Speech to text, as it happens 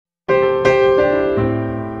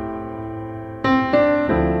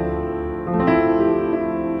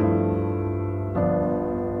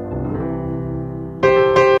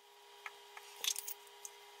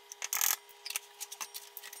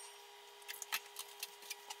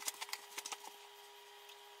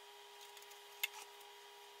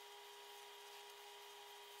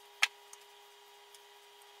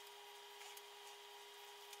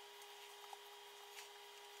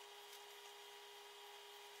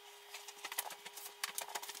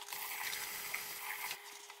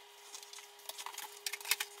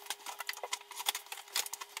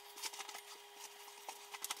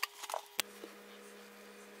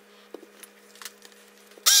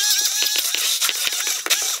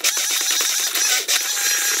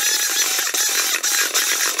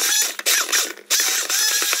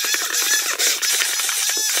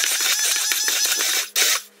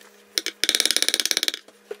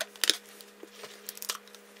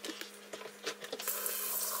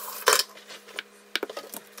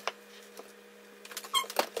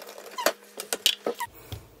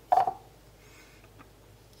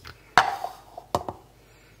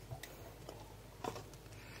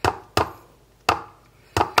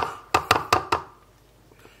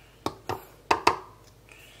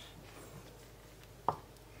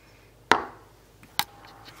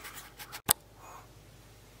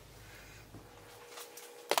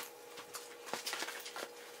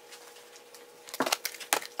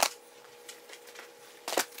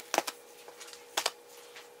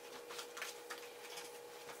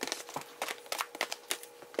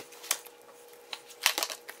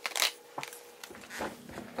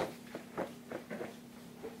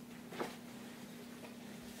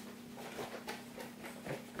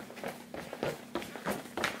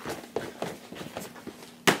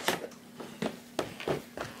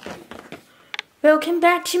Welcome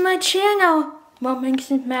back to my channel, Moments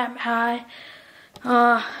in Map High.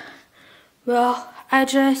 Well, I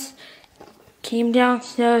just came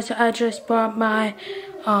downstairs. I just bought my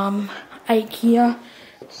IKEA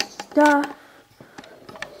stuff.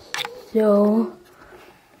 So,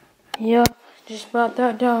 yep, just bought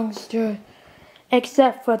that downstairs.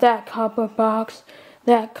 Except for that copper box.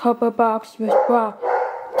 That copper box was brought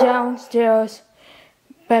downstairs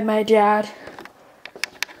by my dad.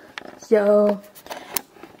 So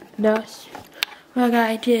that's what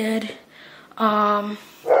I did.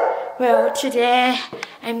 Well, today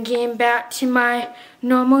I'm getting back to my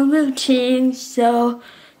normal routine. So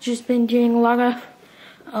just been doing a lot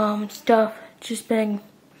of stuff. Just been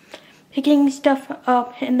picking stuff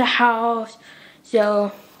up in the house.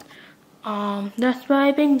 So that's what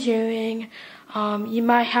I've been doing. You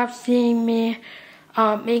might have seen me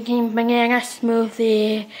making banana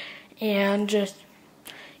smoothie and just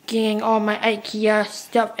getting all my IKEA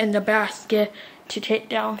stuff in the basket to take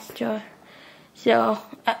downstairs. So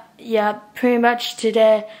yeah, pretty much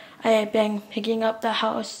today I have been picking up the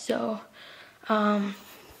house. So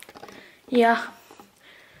yeah,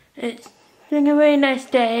 it's been a really nice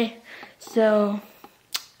day. So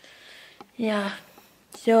yeah,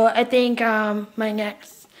 so I think my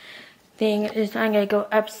next thing is I'm gonna go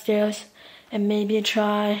upstairs and maybe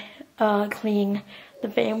try clean the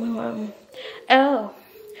family room. Oh,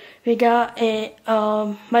 we got a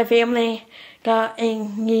my family got a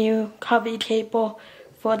new coffee table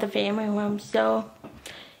for the family room, so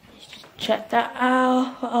check that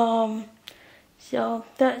out. So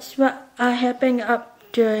that's what I have been up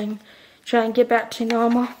doing, trying to get back to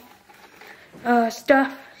normal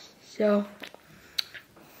stuff. So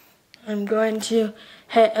I'm going to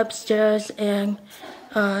head upstairs and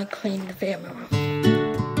clean the family room.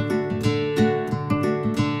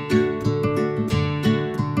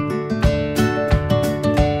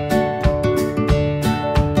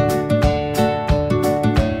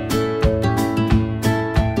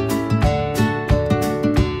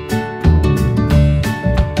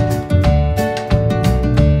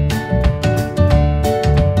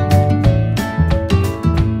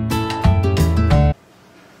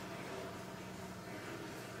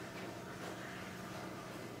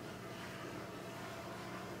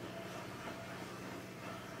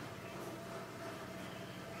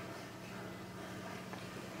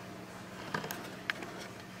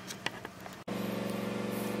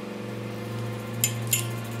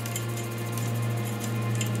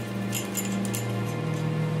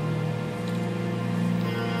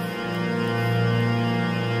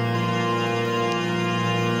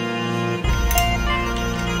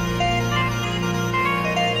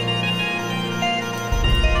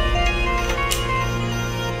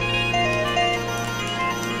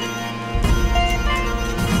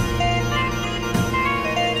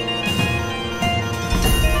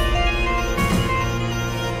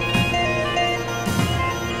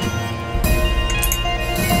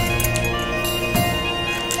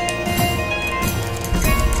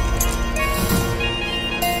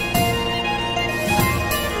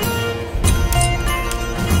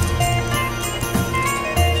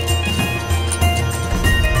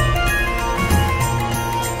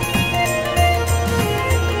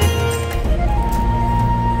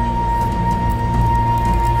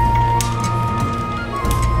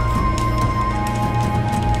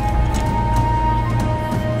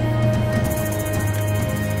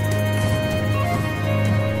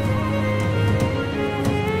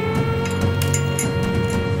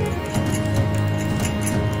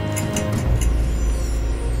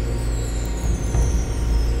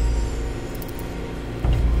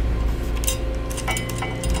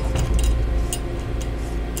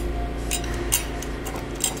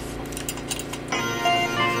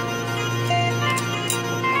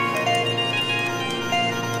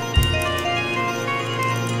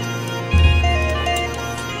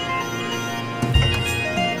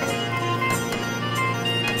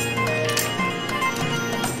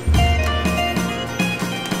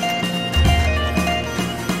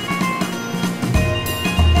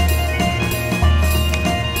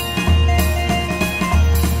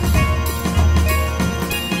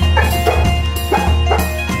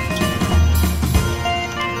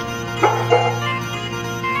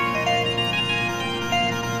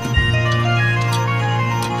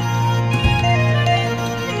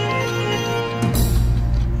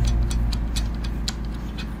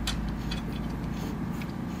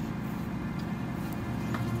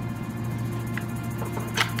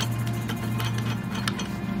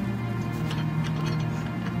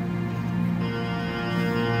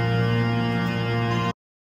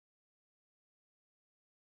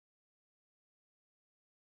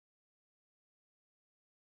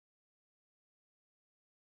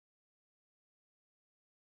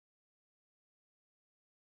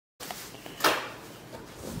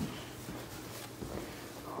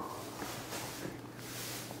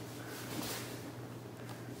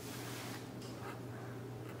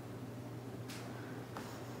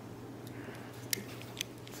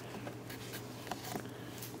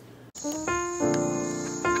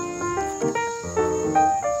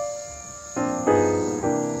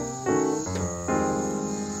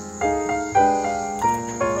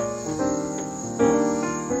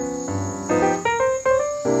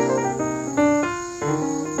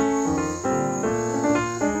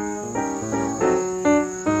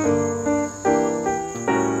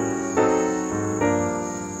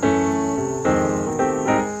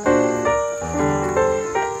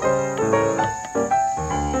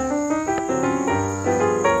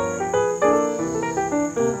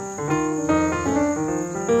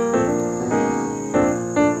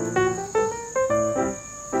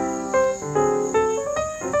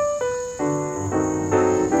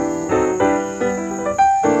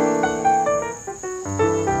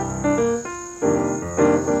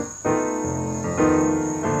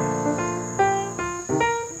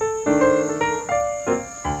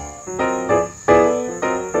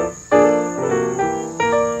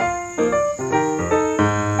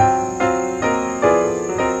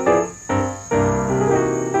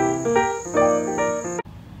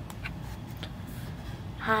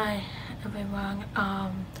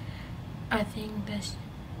 think this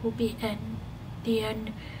will be the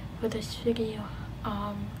end for this video.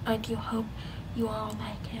 I do hope you all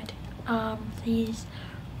like it. Please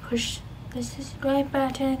push the subscribe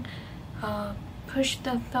button, push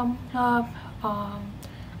the thumbs up.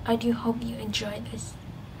 I do hope you enjoy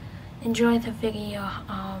the video.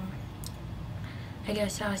 I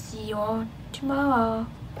guess I'll see you all tomorrow.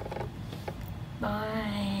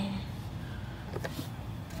 Bye.